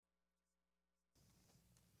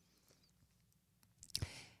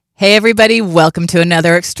Hey, everybody. Welcome to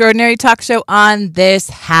another extraordinary talk show on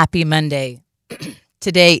this happy Monday.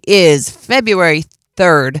 Today is February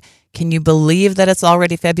 3rd. Can you believe that it's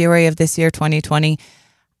already February of this year, 2020?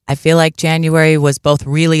 I feel like January was both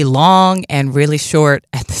really long and really short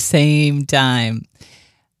at the same time.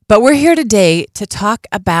 But we're here today to talk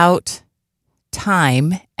about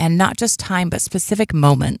time, and not just time, but specific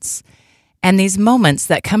moments. And these moments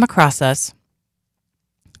that come across us,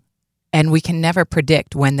 and we can never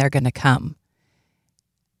predict when they're going to come.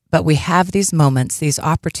 But we have these moments, these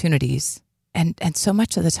opportunities, and so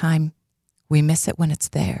much of the time we miss it when it's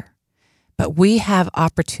there. But we have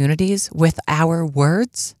opportunities with our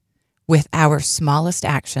words, with our smallest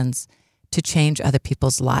actions, to change other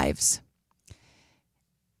people's lives.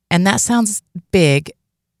 And that sounds big,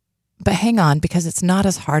 but hang on, because it's not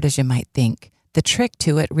as hard as you might think. The trick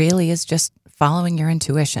to it really is just following your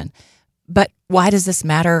intuition. But why does this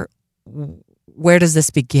matter? Where does this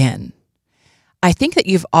begin? I think that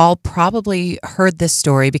you've all probably heard this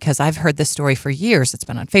story, because I've heard this story for years. It's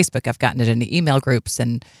been on Facebook. I've gotten it into email groups.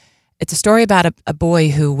 And it's a story about a boy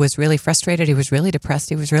who was really frustrated. He was really depressed.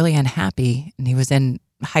 He was really unhappy. And he was in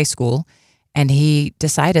high school. And he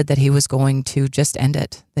decided that he was going to just end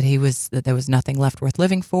it, that there was nothing left worth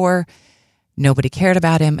living for. Nobody cared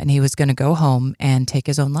about him. And he was going to go home and take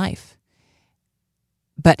his own life.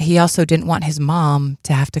 But he also didn't want his mom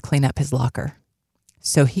to have to clean up his locker.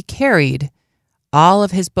 So he carried all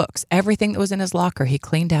of his books, everything that was in his locker, he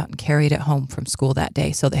cleaned out and carried it home from school that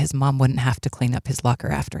day so that his mom wouldn't have to clean up his locker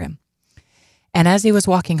after him. And as he was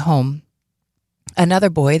walking home, another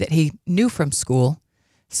boy that he knew from school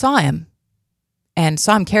saw him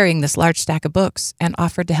carrying this large stack of books and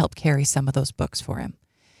offered to help carry some of those books for him.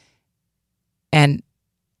 And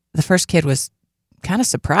the first kid was kind of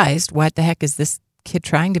surprised. What the heck is this kid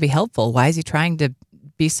trying to be helpful? Why is he trying to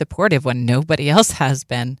be supportive when nobody else has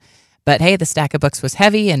been? But hey, the stack of books was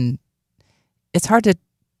heavy, and it's hard to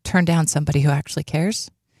turn down somebody who actually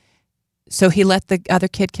cares. So he let the other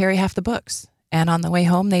kid carry half the books. And on the way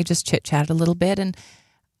home, they just chit-chatted a little bit. And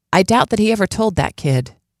I doubt that he ever told that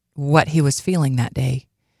kid what he was feeling that day.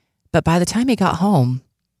 But by the time he got home,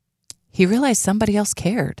 he realized somebody else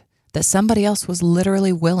cared, that somebody else was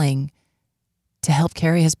literally willing to help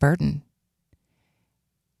carry his burden.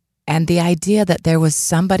 And the idea that there was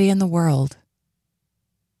somebody in the world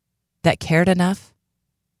that cared enough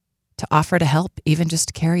to offer to help, even just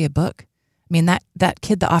to carry a book. I mean, that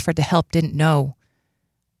kid that offered to help didn't know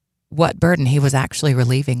what burden he was actually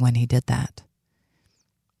relieving when he did that.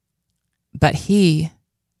 But he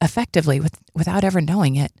effectively, without ever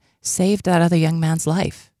knowing it, saved that other young man's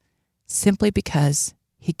life simply because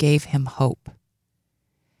he gave him hope.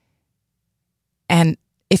 And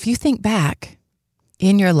if you think back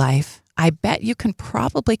in your life, I bet you can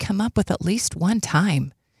probably come up with at least one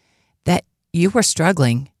time that you were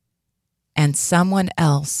struggling and someone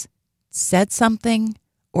else said something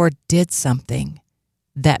or did something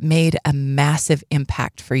that made a massive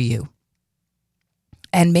impact for you.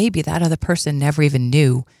 And maybe that other person never even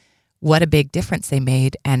knew what a big difference they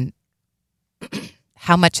made and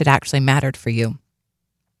how much it actually mattered for you.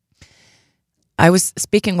 I was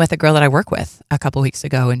speaking with a girl that I work with a couple weeks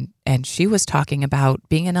ago, and she was talking about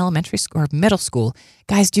being in elementary school or middle school.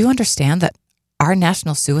 Guys, do you understand that our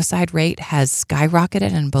national suicide rate has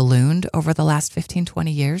skyrocketed and ballooned over the last 15,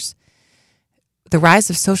 20 years? The rise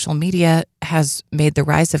of social media has made the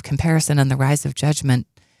rise of comparison and the rise of judgment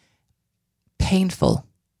painful,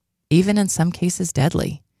 even in some cases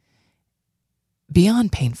deadly,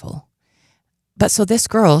 beyond painful. But so this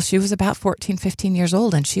girl, she was about 14, 15 years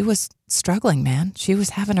old, and she was struggling, man. She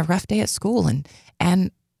was having a rough day at school,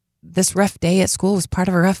 and this rough day at school was part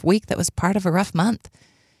of a rough week that was part of a rough month.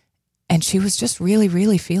 And she was just really,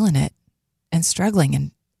 really feeling it and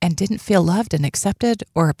struggling and didn't feel loved and accepted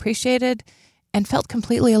or appreciated and felt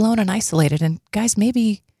completely alone and isolated. And guys,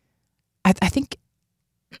 maybe, I think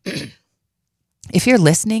if you're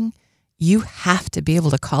listening, you have to be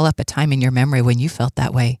able to call up a time in your memory when you felt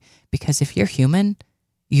that way. Because if you're human,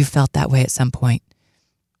 you felt that way at some point.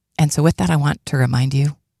 And so with that, I want to remind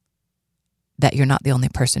you that you're not the only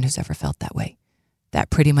person who's ever felt that way. That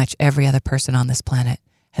pretty much every other person on this planet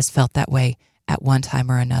has felt that way at one time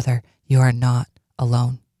or another. You are not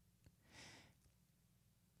alone.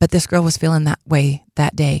 But this girl was feeling that way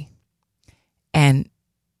that day. And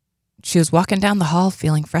she was walking down the hall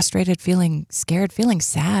feeling frustrated, feeling scared, feeling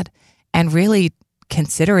sad, and really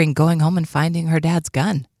considering going home and finding her dad's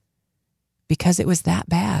gun because it was that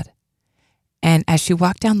bad. And as she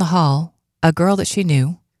walked down the hall, a girl that she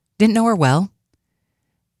knew, didn't know her well,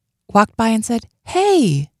 walked by and said,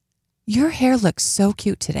 "Hey, your hair looks so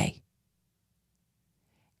cute today."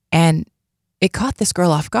 And it caught this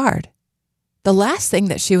girl off guard. The last thing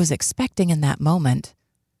that she was expecting in that moment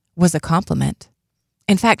was a compliment.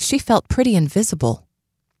 In fact, she felt pretty invisible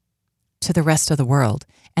to the rest of the world.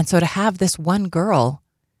 And so to have this one girl,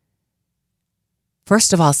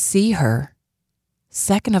 first of all, see her,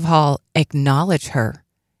 second of all, acknowledge her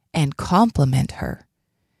and compliment her.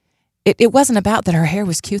 It wasn't about that her hair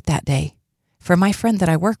was cute that day. For my friend that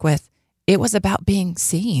I work with, it was about being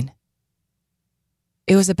seen.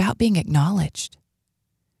 It was about being acknowledged.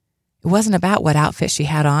 It wasn't about what outfit she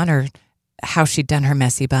had on or how she'd done her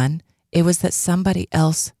messy bun. It was that somebody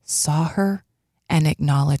else saw her and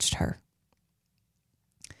acknowledged her.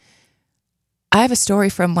 I have a story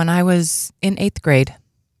from when I was in 8th grade,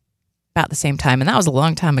 about the same time, and that was a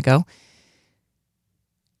long time ago.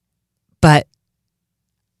 But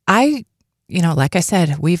like I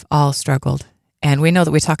said, we've all struggled. And we know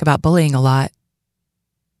that we talk about bullying a lot.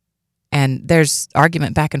 And there's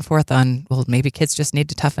argument back and forth on, well, maybe kids just need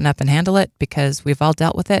to toughen up and handle it because we've all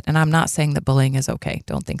dealt with it. And I'm not saying that bullying is okay.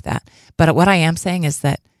 Don't think that. But what I am saying is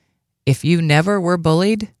that if you never were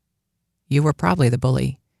bullied, you were probably the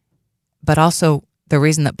bully. But also the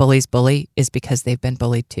reason that bullies bully is because they've been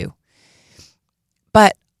bullied too.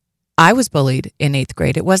 But I was bullied in 8th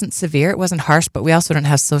grade. It wasn't severe. It wasn't harsh, but we also didn't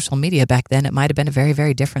have social media back then. It might have been a very,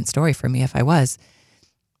 very different story for me if I was.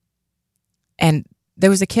 And there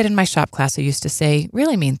was a kid in my shop class who used to say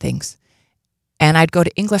really mean things. And I'd go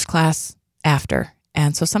to English class after.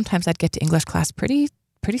 And so sometimes I'd get to English class pretty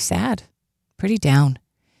sad, pretty down.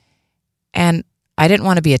 And I didn't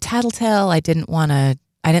want to be a tattletale. I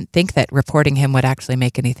didn't think that reporting him would actually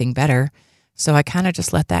make anything better. So I kind of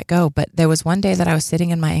just let that go. But there was one day that I was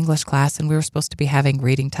sitting in my English class and we were supposed to be having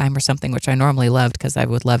reading time or something, which I normally loved because I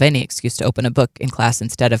would love any excuse to open a book in class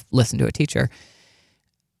instead of listen to a teacher.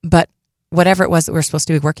 But whatever it was that we were supposed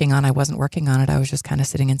to be working on, I wasn't working on it. I was just kind of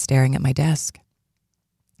sitting and staring at my desk.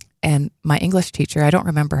 And my English teacher, I don't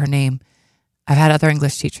remember her name. I've had other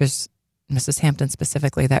English teachers, Mrs. Hampton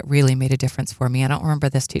specifically, that really made a difference for me. I don't remember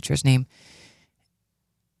this teacher's name.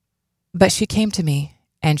 But she came to me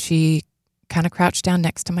and she kind of crouched down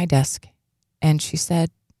next to my desk. And she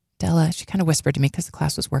said, Della, she kind of whispered to me because the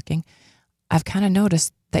class was working, I've kind of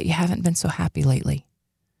noticed that you haven't been so happy lately.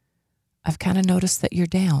 I've kind of noticed that you're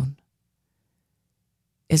down.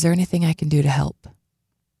 Is there anything I can do to help?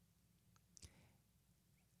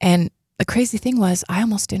 And the crazy thing was, I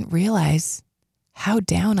almost didn't realize how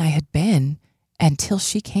down I had been until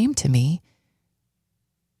she came to me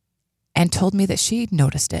and told me that she'd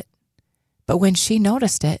noticed it. But when she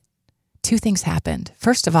noticed it, 2 things happened.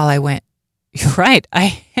 First of all, I went, you're right,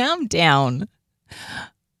 I am down.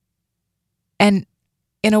 And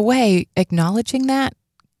in a way, acknowledging that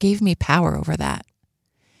gave me power over that.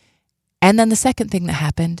 And then the second thing that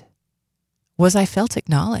happened was I felt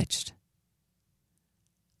acknowledged.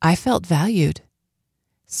 I felt valued.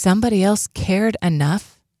 Somebody else cared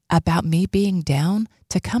enough about me being down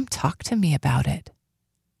to come talk to me about it.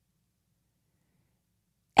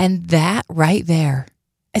 And that right there,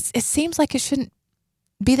 it seems like it shouldn't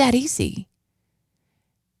be that easy.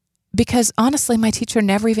 Because honestly, my teacher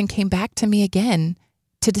never even came back to me again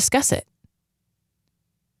to discuss it.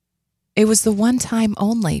 It was the one time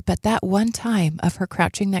only, but that one time of her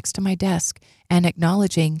crouching next to my desk and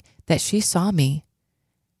acknowledging that she saw me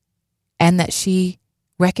and that she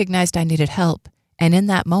recognized I needed help. And in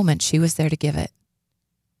that moment, she was there to give it.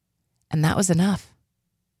 And that was enough.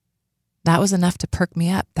 That was enough to perk me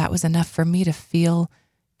up. That was enough for me to feel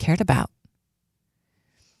cared about.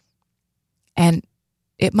 And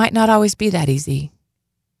it might not always be that easy,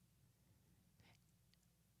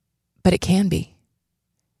 but it can be.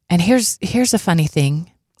 And here's a funny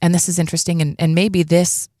thing, and this is interesting, and maybe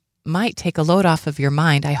this might take a load off of your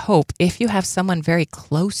mind, I hope, if you have someone very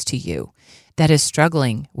close to you that is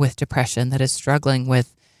struggling with depression, that is struggling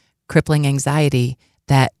with crippling anxiety,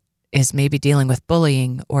 that is maybe dealing with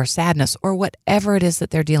bullying or sadness or whatever it is that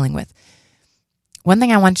they're dealing with. One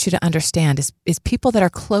thing I want you to understand is people that are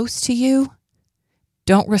close to you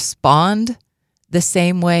don't respond the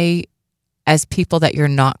same way as people that you're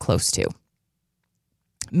not close to.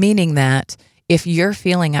 Meaning that if you're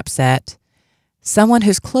feeling upset, someone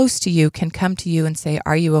who's close to you can come to you and say,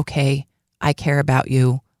 are you okay? I care about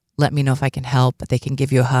you. Let me know if I can help. They can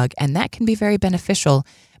give you a hug. And that can be very beneficial,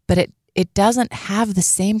 but it doesn't have the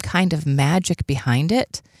same kind of magic behind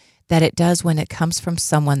it that it does when it comes from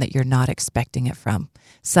someone that you're not expecting it from.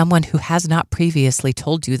 Someone who has not previously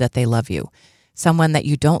told you that they love you. Someone that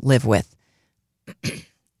you don't live with.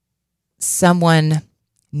 Someone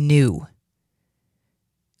new.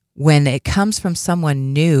 When it comes from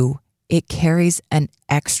someone new, it carries an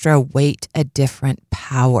extra weight, a different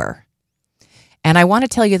power. And I want to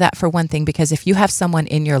tell you that for one thing, because if you have someone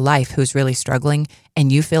in your life who's really struggling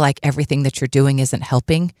and you feel like everything that you're doing isn't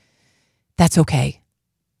helping, that's okay.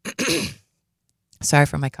 Sorry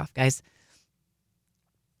for my cough, guys.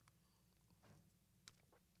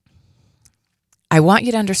 I want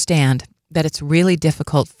you to understand that it's really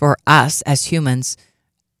difficult for us as humans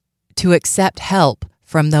to accept help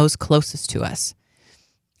from those closest to us.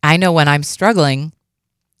 I know when I'm struggling,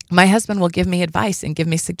 my husband will give me advice and give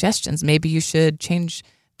me suggestions. Maybe you should change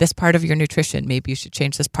this part of your nutrition. Maybe you should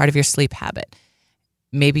change this part of your sleep habit.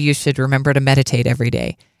 Maybe you should remember to meditate every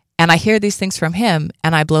day. And I hear these things from him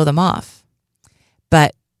and I blow them off.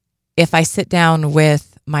 But if I sit down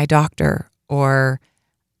with my doctor or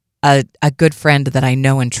a good friend that I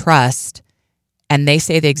know and trust, and they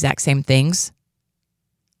say the exact same things,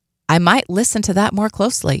 I might listen to that more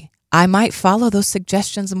closely. I might follow those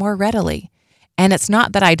suggestions more readily. And it's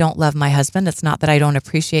not that I don't love my husband. It's not that I don't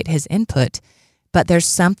appreciate his input, but there's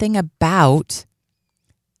something about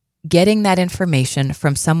getting that information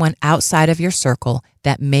from someone outside of your circle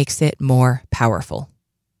that makes it more powerful.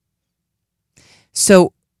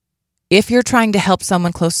 So if you're trying to help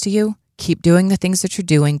someone close to you, keep doing the things that you're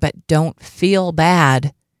doing, but don't feel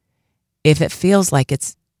bad if it feels like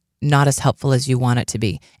it's not as helpful as you want it to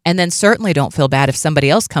be. And then certainly don't feel bad if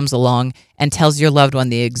somebody else comes along and tells your loved one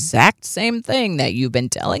the exact same thing that you've been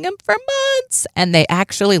telling them for months, and they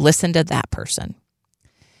actually listen to that person.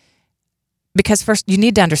 Because first, you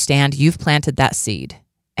need to understand you've planted that seed,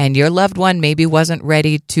 and your loved one maybe wasn't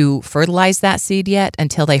ready to fertilize that seed yet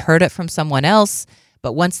until they heard it from someone else.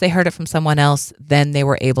 But once they heard it from someone else, then they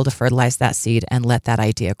were able to fertilize that seed and let that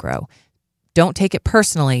idea grow. Don't take it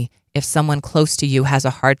personally if someone close to you has a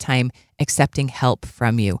hard time accepting help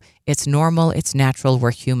from you. It's normal, it's natural,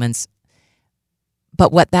 we're humans.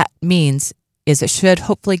 But what that means is it should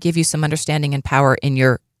hopefully give you some understanding and power in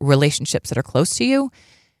your relationships that are close to you.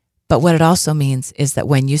 But what it also means is that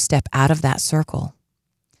when you step out of that circle,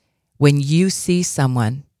 when you see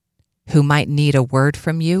someone who might need a word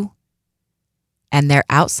from you and they're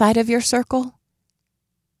outside of your circle,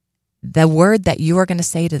 the word that you are going to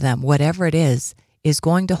say to them, whatever it is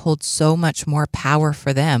going to hold so much more power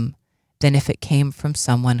for them than if it came from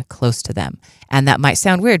someone close to them. And that might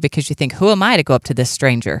sound weird because you think, who am I to go up to this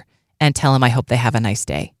stranger and tell them I hope they have a nice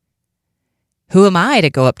day? Who am I to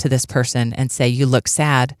go up to this person and say, you look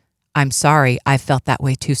sad? I'm sorry, I felt that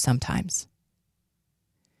way too sometimes.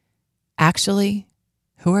 Actually,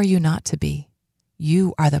 who are you not to be?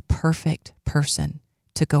 You are the perfect person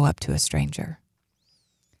to go up to a stranger.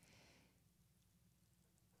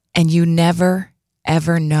 And you never,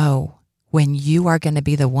 ever know when you are going to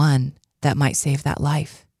be the one that might save that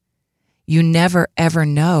life. You never, ever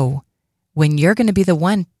know when you're going to be the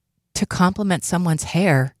one to compliment someone's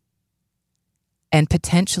hair and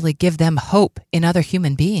potentially give them hope in other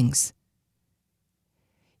human beings.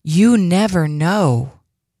 You never know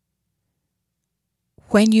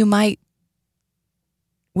when you might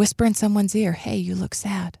whisper in someone's ear, hey, you look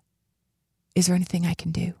sad. Is there anything I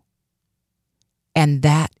can do? And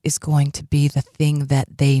that is going to be the thing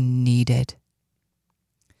that they needed.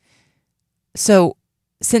 So,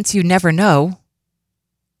 since you never know,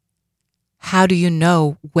 how do you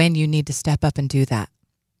know when you need to step up and do that?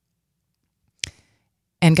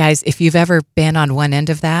 And guys, if you've ever been on one end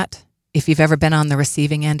of that, if you've ever been on the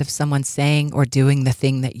receiving end of someone saying or doing the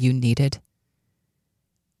thing that you needed,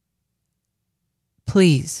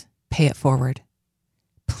 please pay it forward.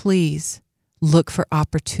 Please look for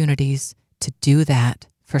opportunities to do that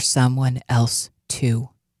for someone else too.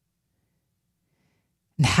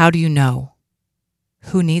 And how do you know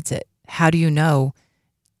who needs it? How do you know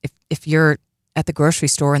if you're at the grocery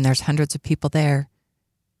store and there's hundreds of people there,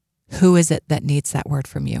 who is it that needs that word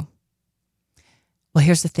from you? Well,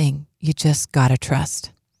 here's the thing. You just got to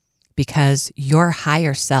trust because your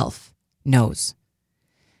higher self knows.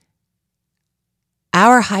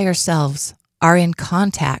 Our higher selves are in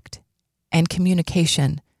contact and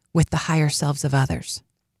communication with the higher selves of others.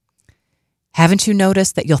 Haven't you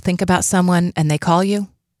noticed that you'll think about someone and they call you?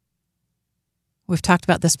 We've talked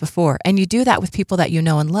about this before. And you do that with people that you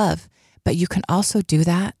know and love, but you can also do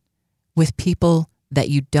that with people that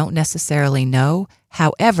you don't necessarily know.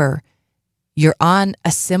 However, you're on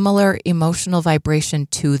a similar emotional vibration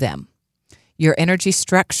to them. Your energy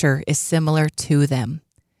structure is similar to them.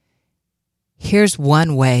 Here's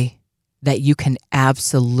one way that you can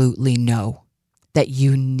absolutely know that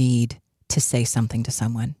you need to say something to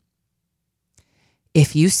someone.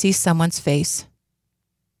 If you see someone's face,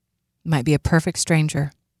 it might be a perfect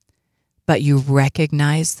stranger, but you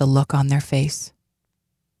recognize the look on their face,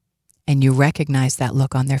 and you recognize that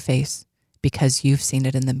look on their face because you've seen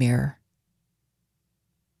it in the mirror.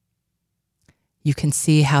 You can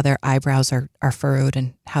see how their eyebrows are furrowed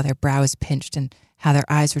and how their brow is pinched and how their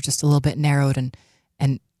eyes are just a little bit narrowed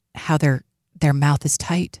and how their mouth is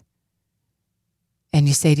tight. And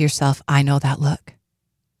you say to yourself, I know that look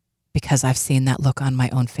because I've seen that look on my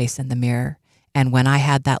own face in the mirror. And when I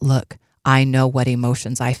had that look, I know what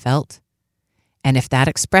emotions I felt. And if that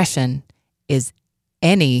expression is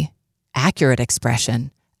any accurate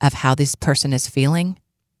expression of how this person is feeling,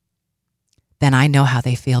 then I know how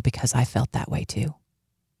they feel because I felt that way too.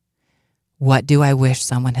 What do I wish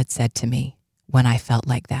someone had said to me when I felt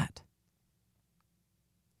like that?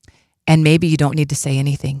 And maybe you don't need to say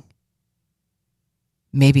anything.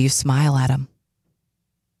 Maybe you smile at them.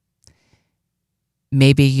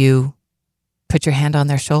 Maybe you put your hand on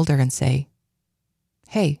their shoulder and say,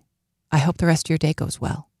 hey, I hope the rest of your day goes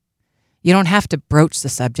well. You don't have to broach the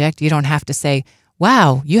subject. You don't have to say,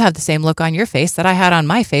 wow, you have the same look on your face that I had on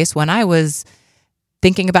my face when I was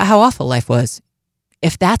thinking about how awful life was.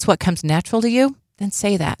 If that's what comes natural to you, then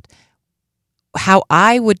say that. How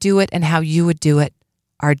I would do it and how you would do it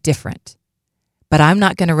are different. But I'm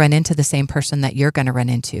not going to run into the same person that you're going to run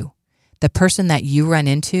into. The person that you run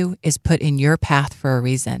into is put in your path for a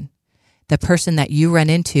reason. The person that you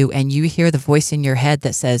run into and you hear the voice in your head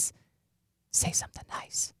that says, say something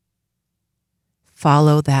nice.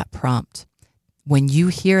 Follow that prompt. When you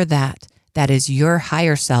hear that, that is your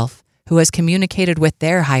higher self who has communicated with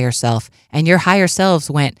their higher self, and your higher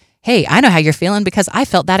selves went, hey, I know how you're feeling because I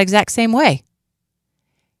felt that exact same way.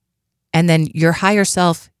 And then your higher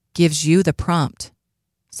self gives you the prompt.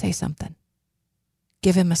 Say something.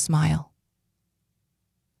 Give him a smile.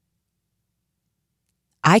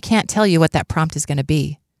 I can't tell you what that prompt is going to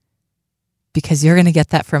be because you're going to get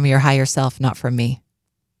that from your higher self, not from me.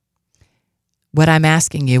 What I'm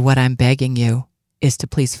asking you, what I'm begging you, is to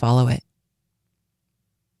please follow it.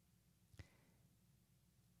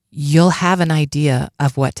 You'll have an idea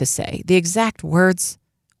of what to say. The exact words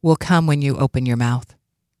will come when you open your mouth.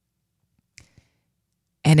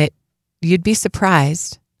 And you'd be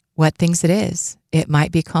surprised what things it is. It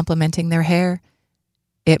might be complimenting their hair.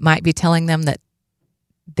 It might be telling them that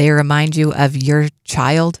they remind you of your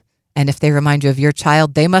child. And if they remind you of your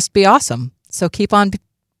child, they must be awesome. So keep on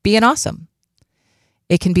being awesome.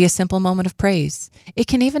 It can be a simple moment of praise. It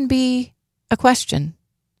can even be a question.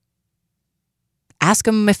 Ask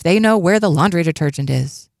them if they know where the laundry detergent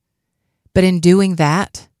is. But in doing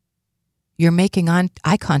that, you're making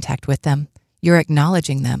eye contact with them. You're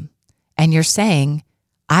acknowledging them. And you're saying,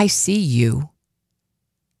 I see you.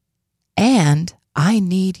 And I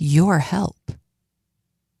need your help.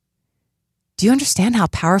 Do you understand how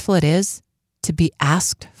powerful it is to be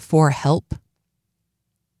asked for help?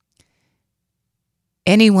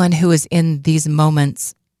 Anyone who is in these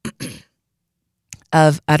moments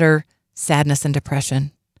of utter sadness and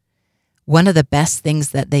depression, one of the best things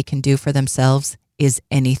that they can do for themselves is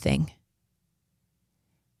anything.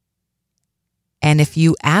 And if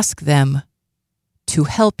you ask them to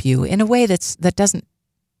help you in a way isn't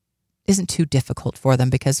too difficult for them,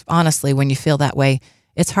 because honestly, when you feel that way,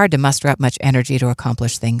 it's hard to muster up much energy to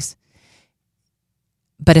accomplish things.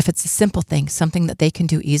 But if it's a simple thing, something that they can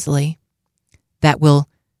do easily, that will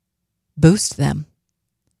boost them.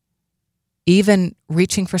 Even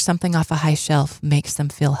reaching for something off a high shelf makes them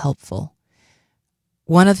feel helpful.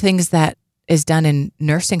 One of the things that is done in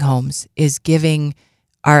nursing homes is giving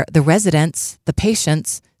the residents, the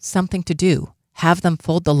patients, something to do. Have them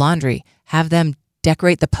fold the laundry. Have them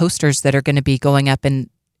decorate the posters that are going to be going up in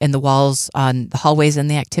the walls, on the hallways and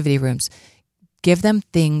the activity rooms. Give them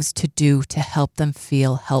things to do to help them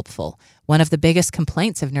feel helpful. One of the biggest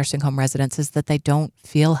complaints of nursing home residents is that they don't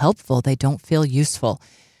feel helpful. They don't feel useful.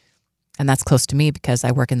 And that's close to me because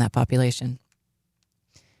I work in that population.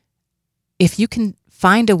 If you can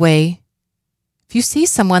find a way, if you see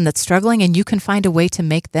someone that's struggling and you can find a way to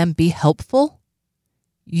make them be helpful,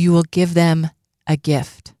 you will give them a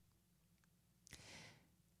gift.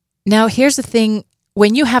 Now, here's the thing.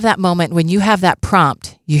 When you have that moment, when you have that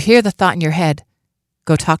prompt, you hear the thought in your head,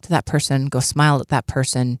 go talk to that person, go smile at that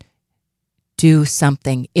person, do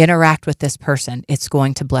something, interact with this person. It's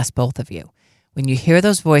going to bless both of you. When you hear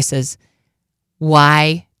those voices,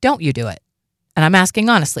 why don't you do it? And I'm asking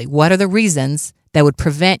honestly, what are the reasons that would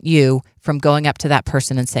prevent you from going up to that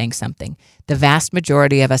person and saying something? The vast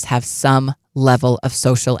majority of us have some level of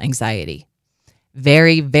social anxiety.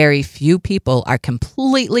 Very, very few people are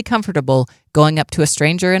completely comfortable going up to a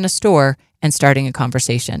stranger in a store and starting a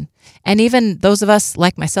conversation. And even those of us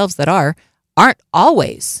like myself that aren't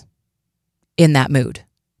always in that mood,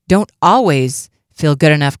 don't always feel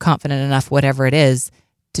good enough, confident enough, whatever it is,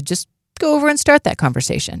 to just go over and start that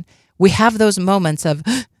conversation. We have those moments of,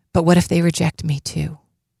 but what if they reject me too?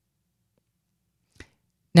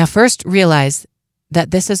 Now, first realize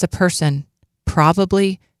that this is a person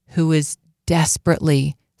probably who is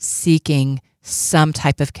desperately seeking some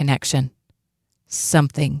type of connection,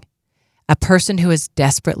 something. A person who is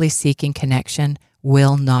desperately seeking connection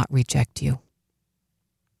will not reject you.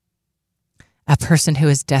 A person who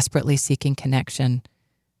is desperately seeking connection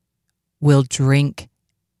will drink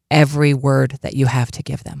every word that you have to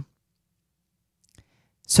give them.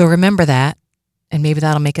 So remember that, and maybe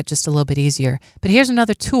that'll make it just a little bit easier. But here's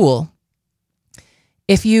another tool.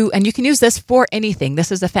 And you can use this for anything.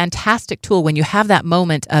 This is a fantastic tool when you have that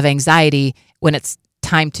moment of anxiety, when it's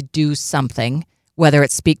time to do something, whether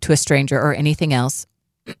it's speak to a stranger or anything else,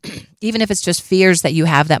 even if it's just fears that you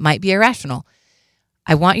have that might be irrational.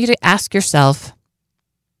 I want you to ask yourself,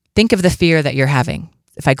 think of the fear that you're having.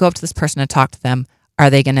 If I go up to this person and talk to them, are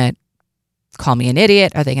they going to call me an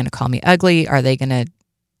idiot? Are they going to call me ugly? Are they going to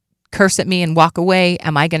curse at me and walk away?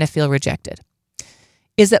 Am I going to feel rejected?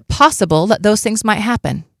 Is it possible that those things might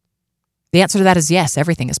happen? The answer to that is yes,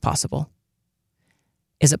 everything is possible.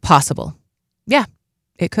 Is it possible? Yeah,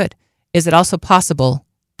 it could. Is it also possible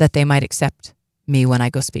that they might accept me when I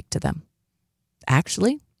go speak to them?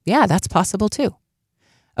 Actually, yeah, that's possible too.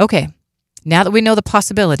 Okay, now that we know the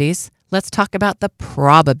possibilities, let's talk about the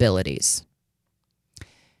probabilities.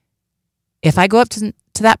 If I go up to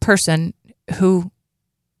that person who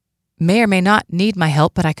may or may not need my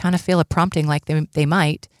help, but I kind of feel a prompting like they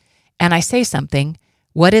might, and I say something,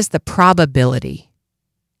 what is the probability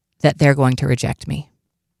that they're going to reject me?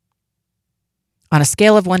 On a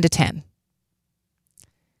scale of 1 to 10,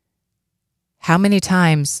 how many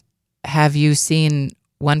times have you seen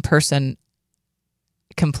one person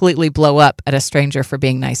completely blow up at a stranger for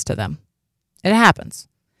being nice to them? It happens,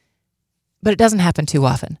 but it doesn't happen too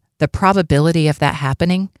often. The probability of that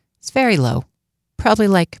happening is very low, probably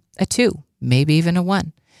like a 2, maybe even a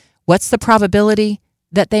 1. What's the probability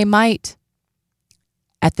that they might,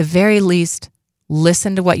 at the very least,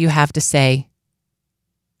 listen to what you have to say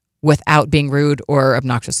without being rude or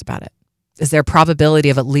obnoxious about it? Is there a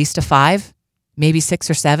probability of at least a 5, maybe 6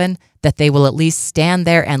 or 7, that they will at least stand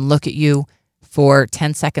there and look at you for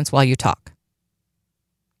 10 seconds while you talk?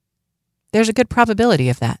 There's a good probability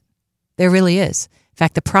of that. There really is. In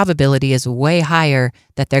fact, the probability is way higher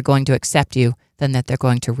that they're going to accept you than that they're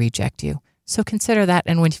going to reject you. So consider that,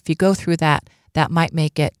 and if you go through that, that might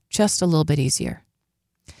make it just a little bit easier.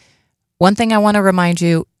 One thing I want to remind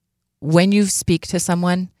you, when you speak to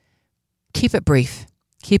someone, keep it brief,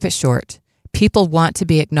 keep it short. People want to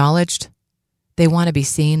be acknowledged. They want to be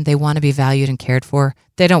seen. They want to be valued and cared for.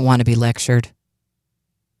 They don't want to be lectured.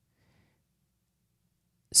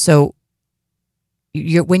 So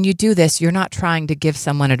when you do this, you're not trying to give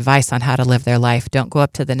someone advice on how to live their life. Don't go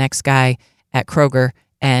up to the next guy at Kroger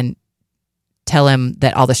and tell him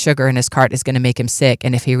that all the sugar in his cart is going to make him sick,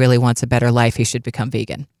 and if he really wants a better life, he should become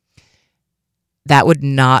vegan. That would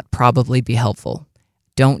not probably be helpful.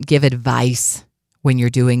 Don't give advice when you're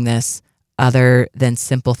doing this other than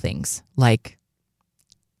simple things like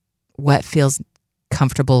what feels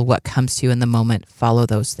comfortable, what comes to you in the moment, follow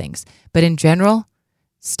those things. But in general,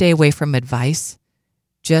 stay away from advice.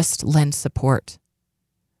 Just lend support.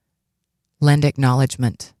 Lend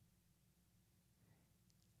acknowledgement.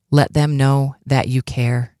 Let them know that you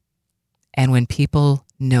care. And when people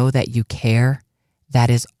know that you care,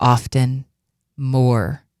 that is often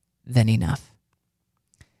more than enough.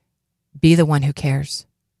 Be the one who cares.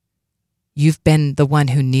 You've been the one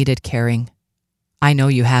who needed caring. I know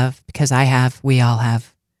you have, because I have, we all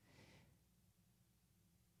have.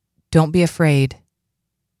 Don't be afraid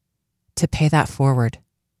to pay that forward.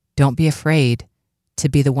 Don't be afraid to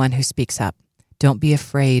be the one who speaks up. Don't be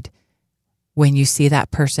afraid when you see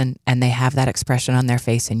that person and they have that expression on their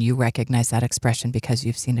face and you recognize that expression because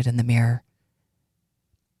you've seen it in the mirror.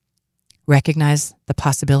 Recognize the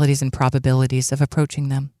possibilities and probabilities of approaching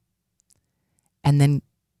them. And then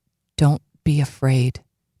don't be afraid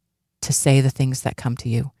to say the things that come to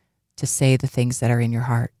you, to say the things that are in your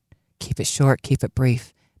heart. Keep it short, keep it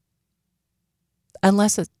brief.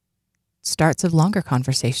 Unless it starts a longer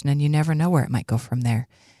conversation and you never know where it might go from there.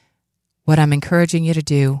 What I'm encouraging you to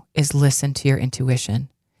do is listen to your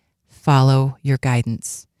intuition. Follow your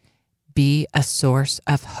guidance. Be a source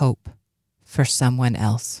of hope for someone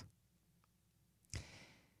else.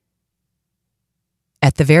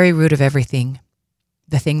 At the very root of everything,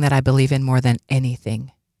 the thing that I believe in more than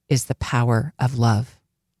anything is the power of love.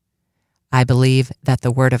 I believe that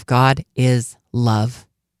the Word of God is love.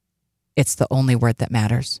 It's the only word that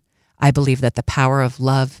matters. I believe that the power of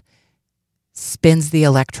love spins the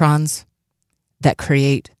electrons that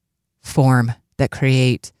create form, that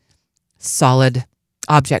create solid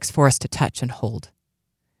objects for us to touch and hold.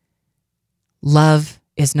 Love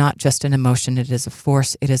is not just an emotion, it is a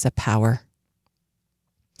force, it is a power.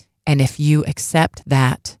 And if you accept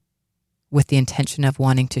that with the intention of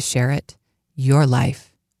wanting to share it, your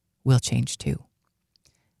life will change too.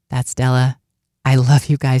 That's Della. I love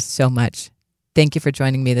you guys so much. Thank you for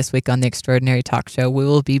joining me this week on the Extraordinary Talk Show. We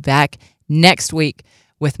will be back next week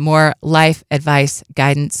with more life advice,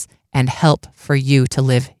 guidance, and help for you to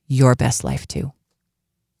live your best life too.